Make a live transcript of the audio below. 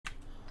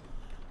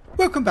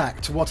Welcome back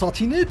to What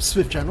Arty Noobs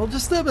with General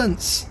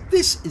Disturbance.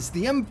 This is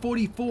the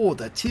M44,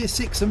 the Tier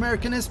 6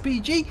 American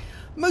SPG,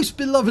 most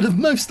beloved of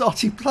most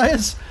Arty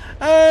players,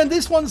 and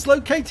this one's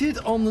located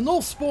on the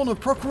north spawn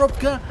of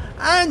Prokhorovka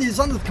and is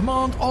under the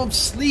command of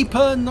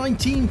Sleeper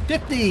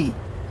 1950.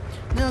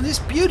 Now this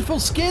beautiful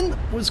skin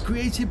was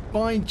created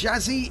by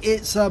Jazzy.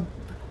 It's well,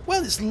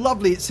 it's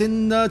lovely. It's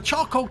in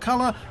charcoal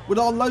colour with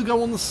our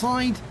logo on the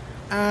side,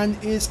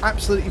 and is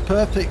absolutely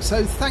perfect.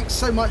 So thanks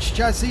so much,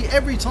 Jazzy.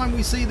 Every time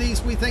we see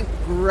these we think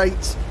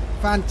great,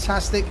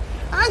 fantastic,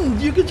 and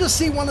you can just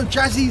see one of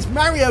Jazzy's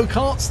Mario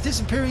Karts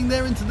disappearing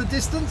there into the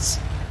distance.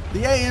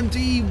 The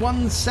AMD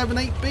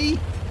 178B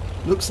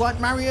looks like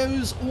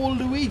Mario's or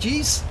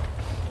Luigi's.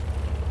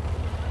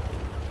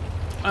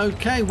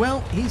 Okay,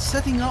 well, he's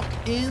setting up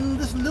in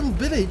this little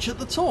village at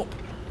the top.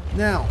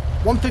 Now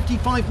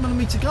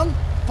 155mm gun,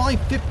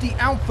 550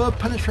 alpha,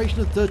 penetration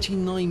of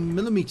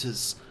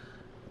 39mm.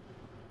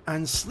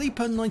 And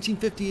Sleeper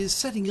 1950 is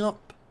setting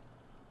up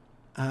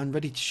and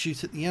ready to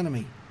shoot at the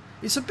enemy.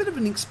 It's a bit of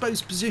an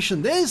exposed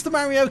position. There's the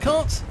Mario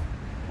Kart.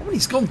 Oh,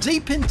 he's gone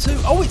deep into...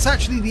 Oh, it's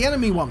actually the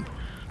enemy one.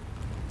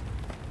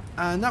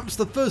 And that was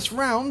the first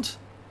round.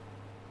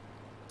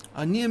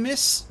 A near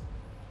miss.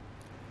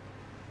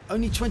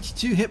 Only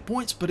 22 hit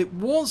points, but it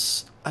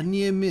was a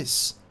near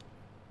miss.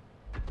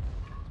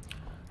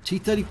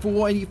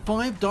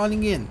 T-34-85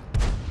 dialing in.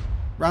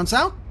 Rounds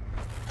out.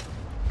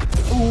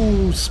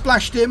 Ooh,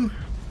 splashed him.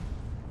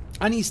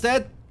 And he's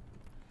dead.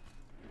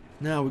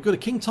 Now we've got a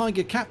King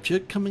Tiger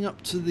captured coming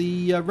up to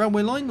the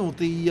railway line, or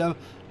the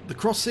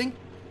crossing.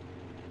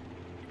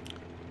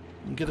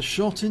 And get a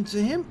shot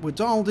into him. We're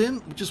dialed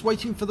in. We're just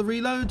waiting for the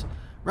reload.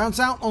 Rounds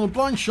out on a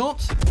blind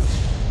shot.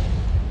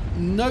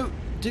 No,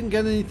 didn't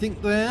get anything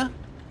there.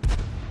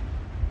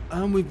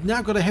 And we've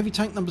now got a heavy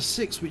tank number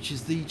 6, which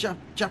is the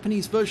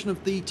Japanese version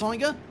of the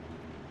Tiger.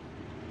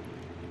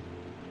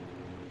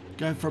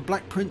 Going for a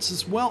Black Prince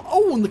as well.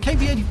 Oh, and the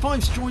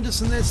KV-85's joined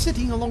us, and they're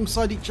sitting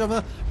alongside each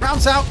other.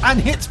 Rounds out and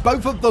hits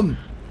both of them.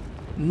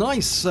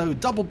 Nice, so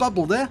double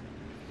bubble there.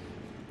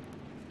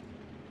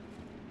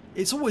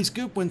 It's always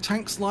good when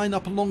tanks line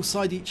up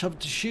alongside each other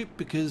to shoot,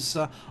 because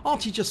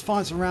Arty just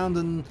fires around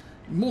and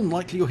more than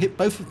likely you'll hit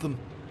both of them.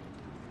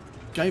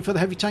 Going for the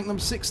heavy tank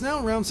number 6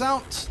 now. Rounds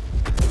out.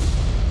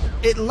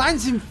 It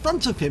lands in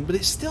front of him, but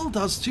it still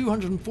does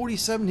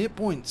 247 hit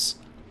points.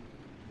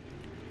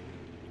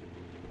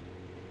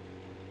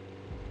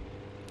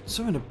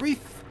 So in a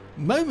brief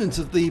moment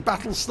of the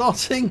battle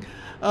starting,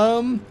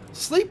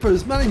 Sleeper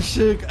has managed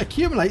to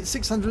accumulate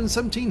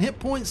 617 hit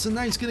points, and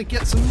now he's going to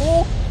get some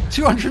more.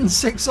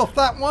 206 off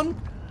that one.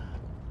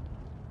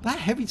 That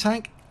heavy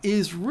tank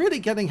is really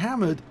getting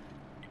hammered.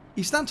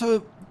 He's down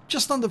to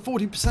just under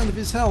 40% of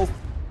his health.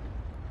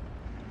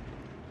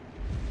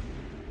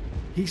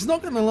 He's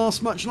not going to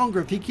last much longer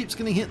if he keeps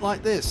getting hit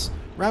like this.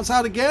 Rounds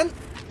out again.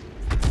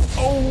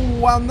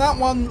 Oh, and that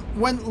one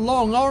went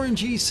long.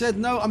 RNG said,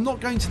 no, I'm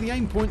not going to the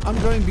aim point, I'm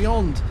going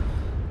beyond.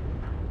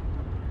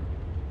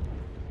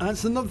 And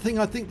that's another thing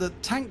I think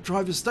that tank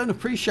drivers don't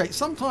appreciate.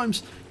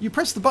 Sometimes you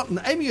press the button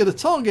aiming at a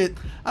target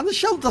and the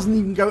shell doesn't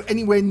even go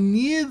anywhere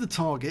near the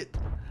target.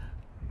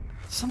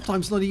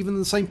 Sometimes not even in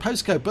the same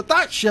postcode. But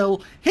that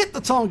shell hit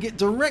the target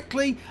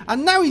directly,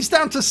 and now he's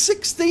down to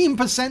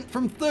 16%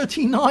 from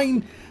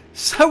 39%.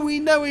 So we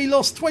know he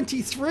lost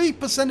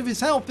 23% of his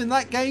health in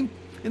that game,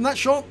 in that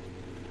shot.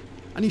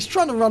 And he's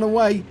trying to run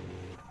away.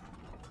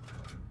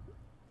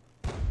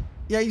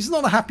 Yeah, he's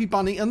not a happy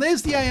bunny. And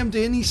there's the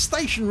AMD, and he's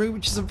stationary,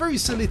 which is a very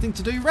silly thing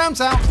to do.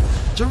 Rounds out,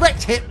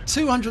 direct hit,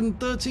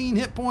 213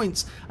 hit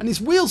points. And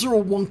his wheels are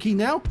all wonky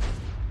now.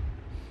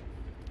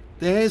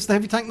 There's the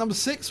heavy tank number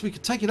 6. We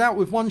could take it out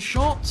with one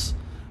shot.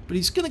 But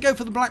he's going to go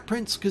for the Black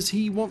Prince because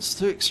he wants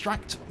to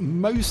extract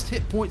most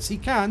hit points he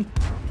can.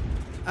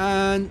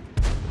 And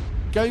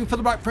going for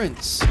the Black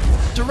Prince.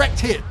 Direct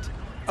hit.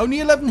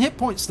 Only 11 hit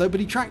points though, but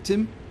he tracked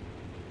him.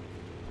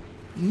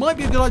 Might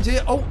be a good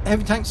idea. Oh,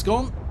 heavy tank's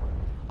gone.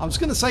 I was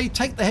going to say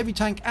take the heavy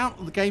tank out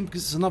of the game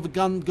because it's another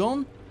gun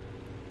gone.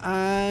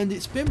 And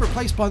it's been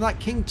replaced by that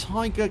King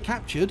Tiger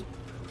captured.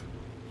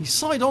 He's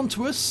side on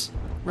to us.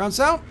 Rounds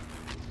out.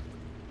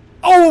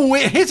 Oh,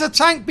 it hit a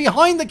tank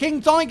behind the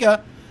King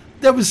Tiger.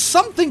 There was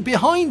something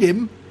behind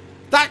him.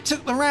 That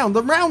took the round.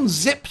 The round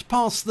zipped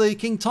past the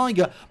King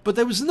Tiger, but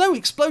there was no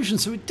explosion,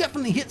 so it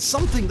definitely hit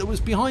something that was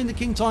behind the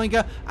King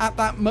Tiger at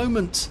that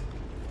moment.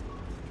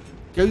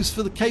 Goes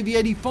for the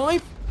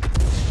KV-85.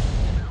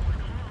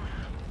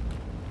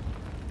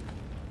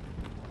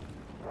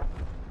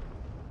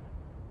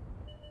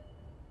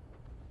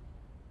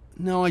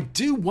 Now I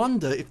do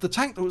wonder if the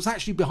tank that was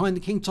actually behind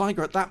the King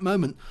Tiger at that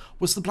moment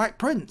was the Black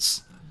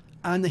Prince,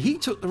 and he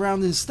took the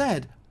round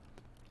instead.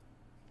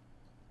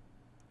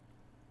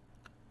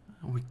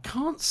 We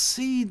can't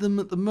see them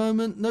at the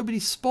moment.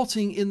 Nobody's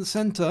spotting in the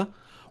centre.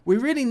 We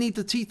really need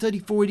the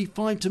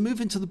T-34-85 to move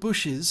into the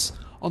bushes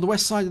on the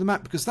west side of the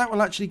map, because that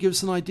will actually give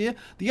us an idea.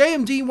 The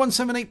AMD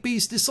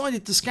 178B's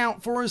decided to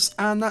scout for us,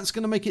 and that's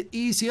going to make it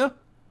easier.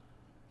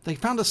 They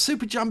found a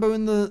super jumbo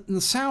in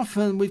the south,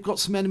 and we've got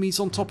some enemies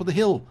on top of the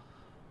hill.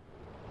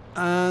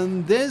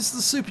 And there's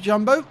the Super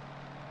Jumbo.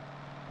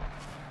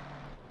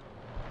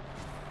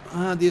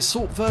 The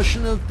assault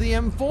version of the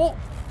M4.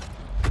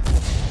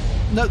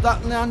 Note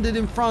that landed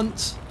in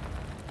front.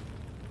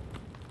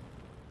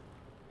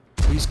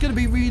 He's going to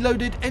be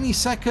reloaded any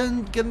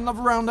second. Get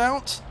another round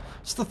out.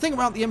 So the thing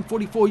about the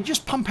M44, you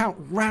just pump out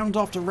round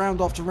after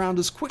round after round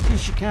as quickly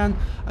as you can.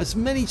 As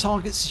many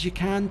targets as you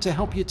can to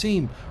help your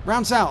team.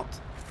 Rounds out.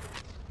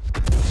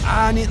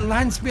 And it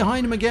lands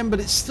behind him again, but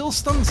it still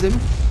stuns him.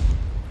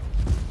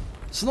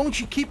 So long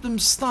as you keep them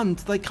stunned,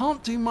 they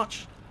can't do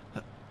much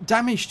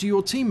damage to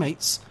your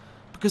teammates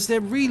because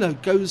their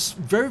reload goes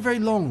very, very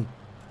long.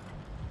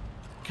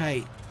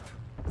 Okay,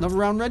 another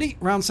round ready.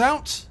 Rounds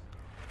out.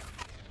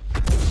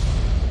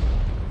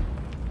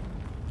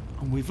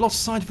 And we've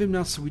lost sight of him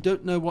now, so we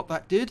don't know what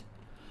that did.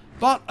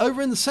 But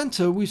over in the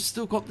center, we've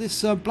still got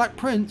this Black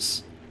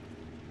Prince.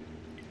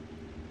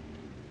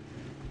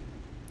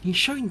 He's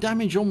showing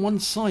damage on one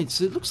side,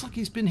 so it looks like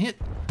he's been hit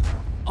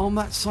on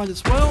that side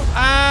as well.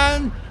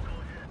 And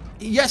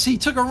yes, he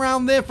took a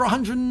round there for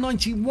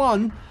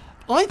 191.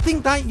 I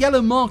think that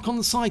yellow mark on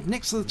the side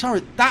next to the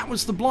turret, that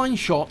was the blind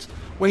shot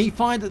where he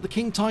fired at the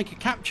King Tiger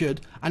captured,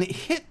 and it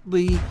hit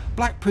the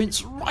Black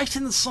Prince right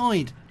in the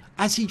side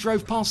as he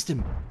drove past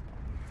him.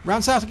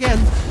 Rounds out again.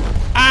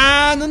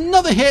 And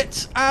another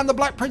hit, and the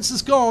Black Prince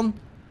is gone.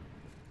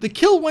 The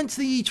kill went to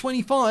the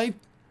E25.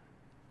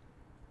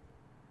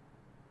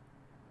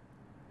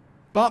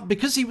 But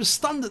because he was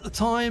stunned at the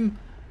time,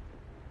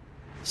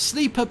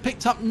 Sleeper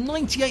picked up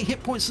 98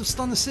 hit points of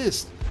stun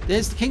assist.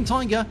 There's the King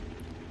Tiger.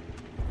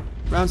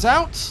 Rounds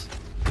out.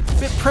 A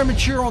bit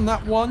premature on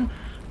that one.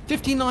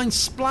 59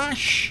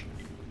 splash.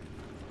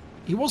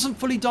 He wasn't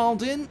fully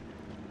dialed in.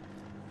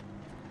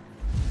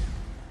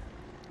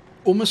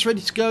 Almost ready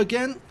to go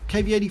again.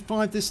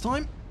 KV-85 this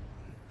time.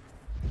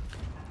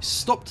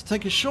 Stopped to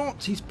take a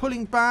shot. He's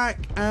pulling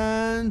back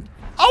and...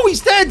 oh,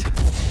 he's dead!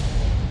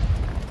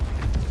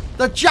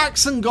 The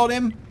Jackson got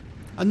him.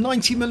 A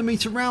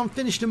 90mm round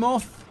finished him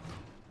off.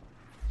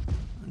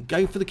 And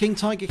going for the King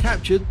Tiger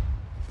captured.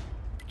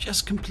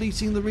 Just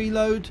completing the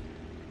reload.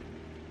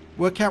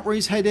 Work out where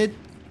he's headed.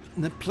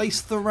 And then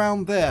place the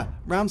round there.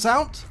 Rounds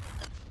out.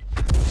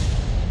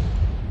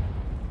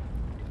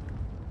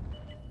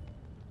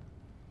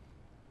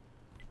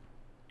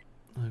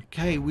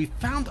 Okay, we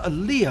found a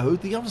Leo,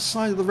 the other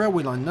side of the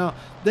railway line. Now,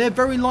 they're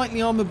very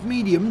lightly armoured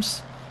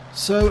mediums,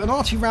 so an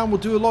Arty round will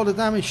do a lot of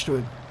damage to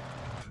him.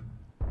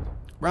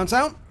 Rounds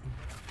out.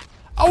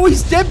 Oh,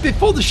 he's dead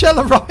before the shell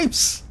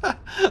arrives.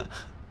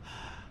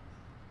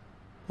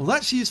 Well,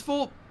 that's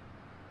useful.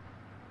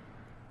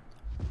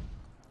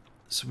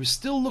 So we're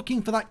still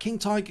looking for that King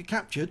Tiger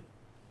captured.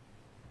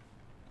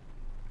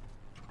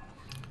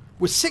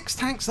 With 6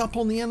 tanks up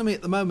on the enemy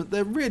at the moment,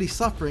 they're really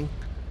suffering.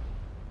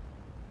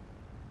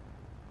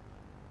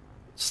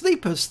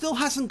 Sleeper still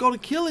hasn't got a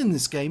kill in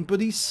this game,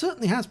 but he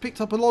certainly has picked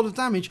up a lot of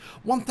damage.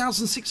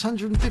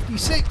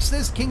 1,656.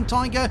 There's King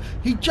Tiger.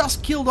 He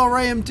just killed our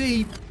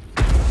AMD.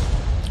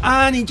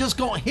 And he just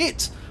got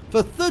hit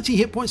for 30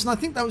 hit points, and I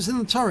think that was in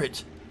the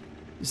turret.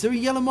 Is there a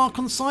yellow mark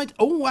on the side?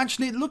 Oh,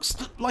 actually, it looks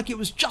like it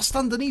was just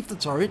underneath the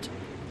turret.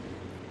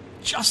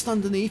 Just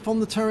underneath on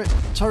the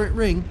turret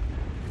ring.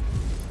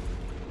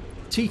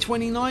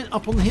 T-29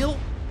 up on the hill.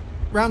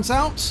 Rounds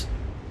out.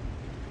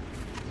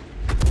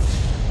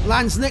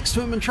 Lands next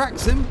to him and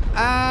tracks him.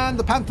 And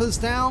the Panther's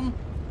down.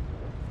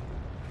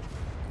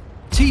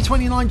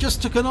 T-29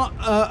 just took an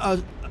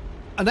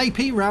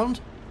AP round.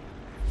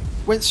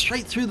 Went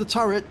straight through the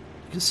turret.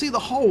 You can see the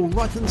hole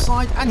right on the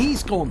side. And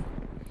he's gone.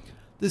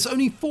 There's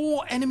only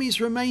 4 enemies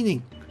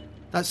remaining.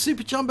 That's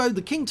Super Jumbo,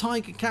 the King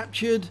Tiger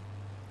captured.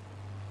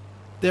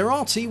 Their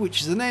Arty,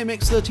 which is an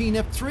AMX-13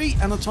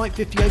 F3, and a Type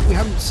 58 we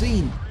haven't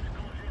seen.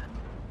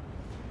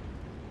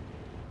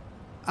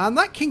 And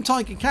that King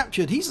Tiger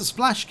captured, he's a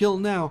splash kill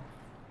now.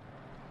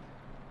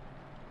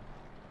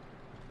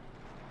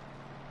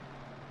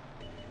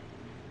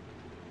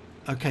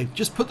 Okay,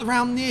 just put the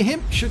round near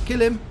him, should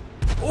kill him.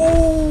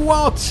 Oh,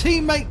 our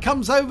teammate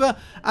comes over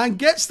and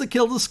gets the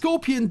kill. The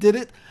Scorpion did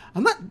it.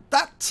 And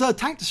that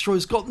tank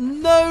destroyer's got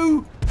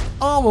no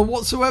armor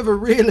whatsoever,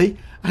 really.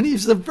 And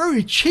he's a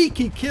very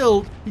cheeky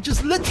kill. He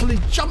just literally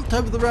jumped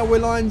over the railway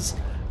lines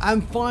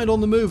and fired on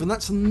the move. And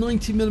that's a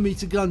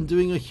 90mm gun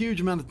doing a huge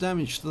amount of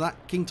damage to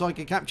that King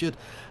Tiger captured.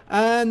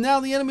 And now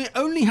the enemy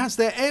only has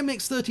their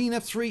AMX-13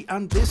 F3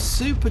 and this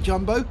Super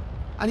Jumbo.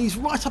 And he's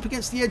right up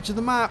against the edge of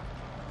the map.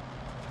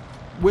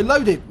 We're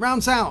loaded.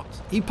 Rounds out.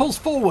 He pulls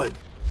forward.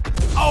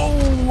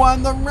 Oh,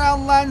 and the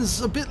round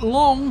lands a bit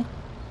long.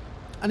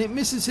 And it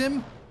misses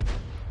him.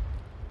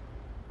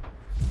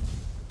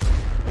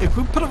 If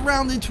we put a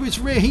round into his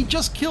rear, he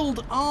just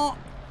killed our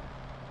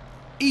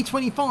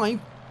E25.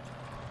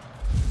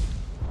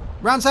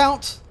 Rounds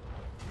out.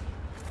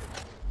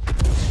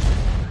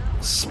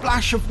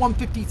 Splash of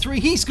 153.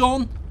 He's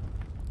gone.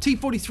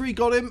 T43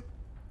 got him.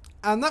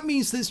 And that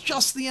means there's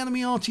just the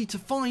enemy Arty to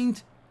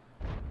find.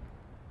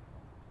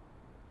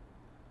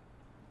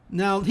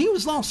 Now, he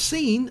was last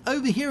seen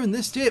over here in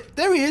this tip.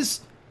 There he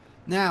is.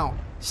 Now,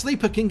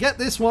 Sleeper can get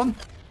this one.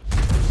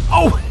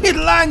 Oh, it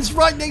lands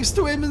right next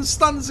to him and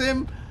stuns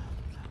him.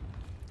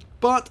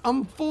 But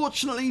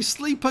unfortunately,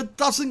 Sleeper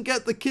doesn't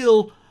get the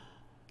kill.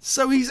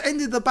 So he's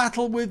ended the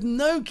battle with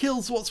no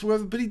kills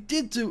whatsoever, but he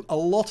did do a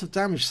lot of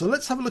damage. So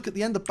let's have a look at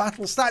the end of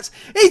battle stats.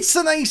 It's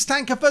an ace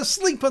tanker for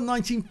Sleeper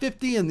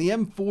 1950 and the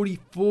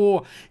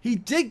M44. He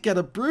did get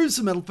a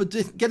bruiser medal for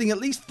getting at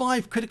least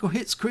 5 critical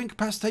hits, crew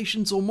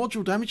incapacitations or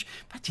module damage.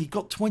 In fact, he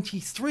got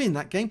 23 in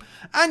that game.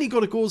 And he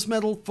got a Gore's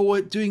medal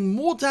for doing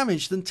more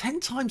damage than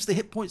 10 times the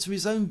hit points of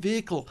his own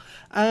vehicle.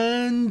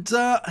 And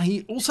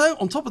he also,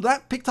 on top of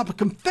that, picked up a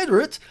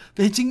Confederate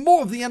for hitting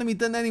more of the enemy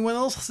than anyone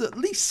else. At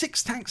least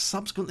 6 tanks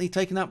subsequently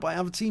taken out by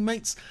other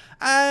teammates,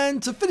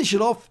 and to finish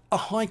it off, a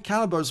high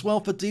caliber as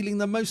well for dealing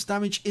the most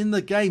damage in the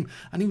game.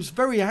 And he was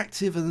very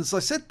active, and as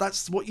I said,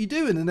 that's what you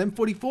do in an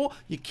M44.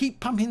 You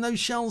keep pumping those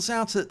shells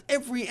out at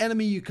every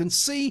enemy you can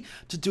see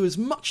to do as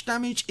much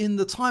damage in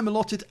the time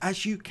allotted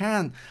as you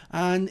can,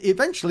 and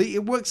eventually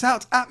it works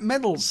out at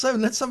medals. So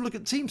let's have a look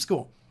at team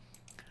score.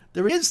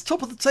 There is,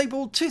 top of the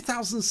table,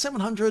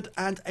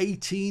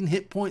 2,718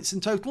 hit points in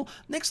total.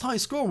 Next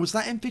highest score was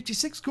that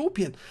M56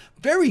 Scorpion.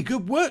 Very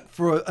good work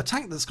for a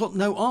tank that's got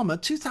no armor.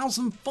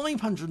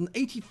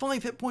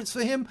 2,585 hit points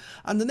for him.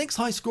 And the next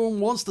high score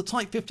was the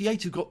Type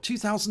 58, who got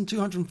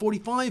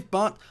 2,245.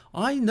 But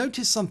I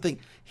noticed something.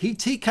 He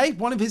TK'd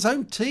one of his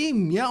own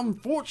team. Yeah,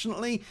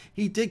 unfortunately,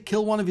 he did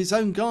kill one of his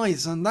own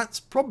guys, and that's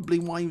probably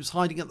why he was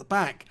hiding at the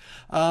back.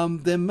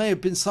 There may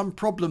have been some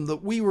problem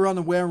that we were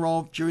unaware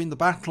of during the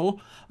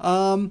battle.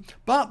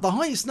 But the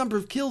highest number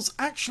of kills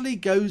actually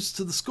goes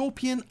to the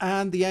Scorpion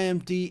and the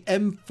AMD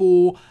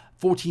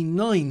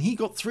M449. He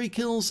got 3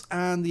 kills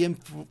and the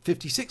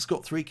M56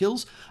 got 3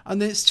 kills. And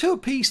then it's 2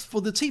 apiece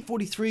for the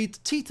T43, the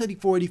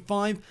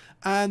T3485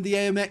 and the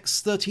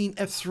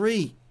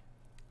AMX13F3.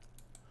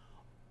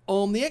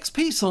 On the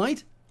XP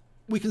side,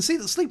 we can see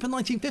that Sleeper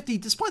 1950,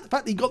 despite the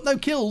fact that he got no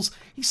kills,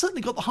 he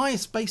certainly got the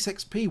highest base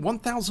XP,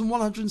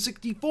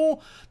 1,164,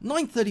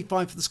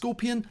 935 for the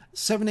Scorpion,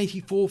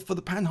 784 for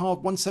the Panhard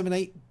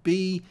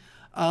 178B,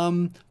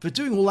 for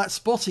doing all that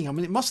spotting. I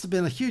mean, it must have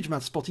been a huge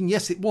amount of spotting.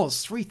 Yes, it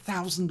was,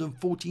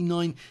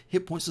 3,049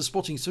 hit points of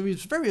spotting, so he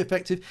was very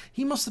effective.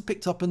 He must have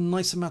picked up a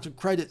nice amount of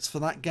credits for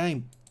that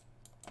game.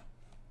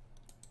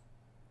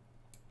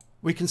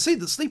 We can see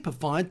that Sleeper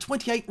fired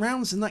 28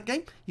 rounds in that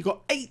game. He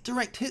got 8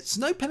 direct hits,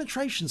 no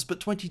penetrations, but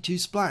 22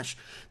 splash.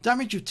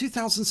 Damage of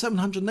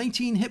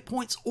 2,718 hit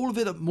points, all of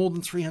it at more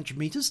than 300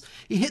 meters.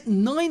 He hit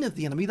 9 of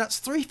the enemy, that's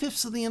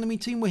 3/5 of the enemy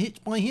team were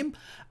hit by him.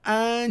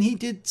 And he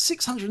did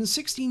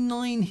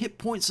 669 hit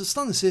points of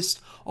stun assist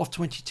off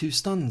 22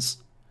 stuns.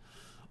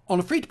 On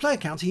a free-to-play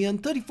account, he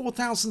earned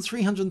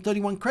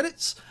 34,331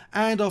 credits,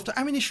 and after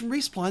ammunition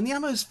resupply, and the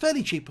ammo is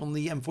fairly cheap on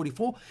the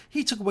M44,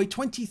 he took away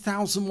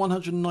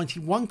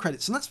 20,191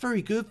 credits, and that's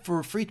very good for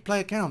a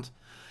free-to-play account.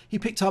 He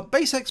picked up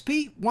base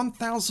XP,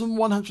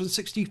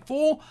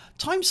 1,164,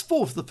 times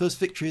 4 for the first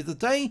victory of the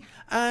day,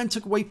 and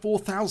took away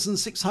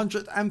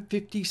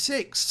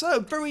 4,656.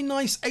 So, very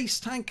nice ace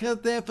tanker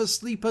there for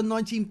Sleeper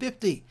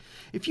 1950.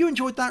 If you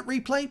enjoyed that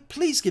replay,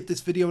 please give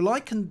this video a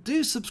like and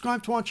do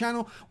subscribe to our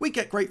channel. We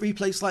get great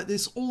replays like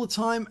this all the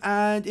time,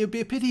 and it would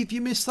be a pity if you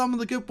missed some of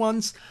the good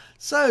ones.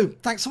 So,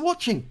 thanks for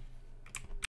watching.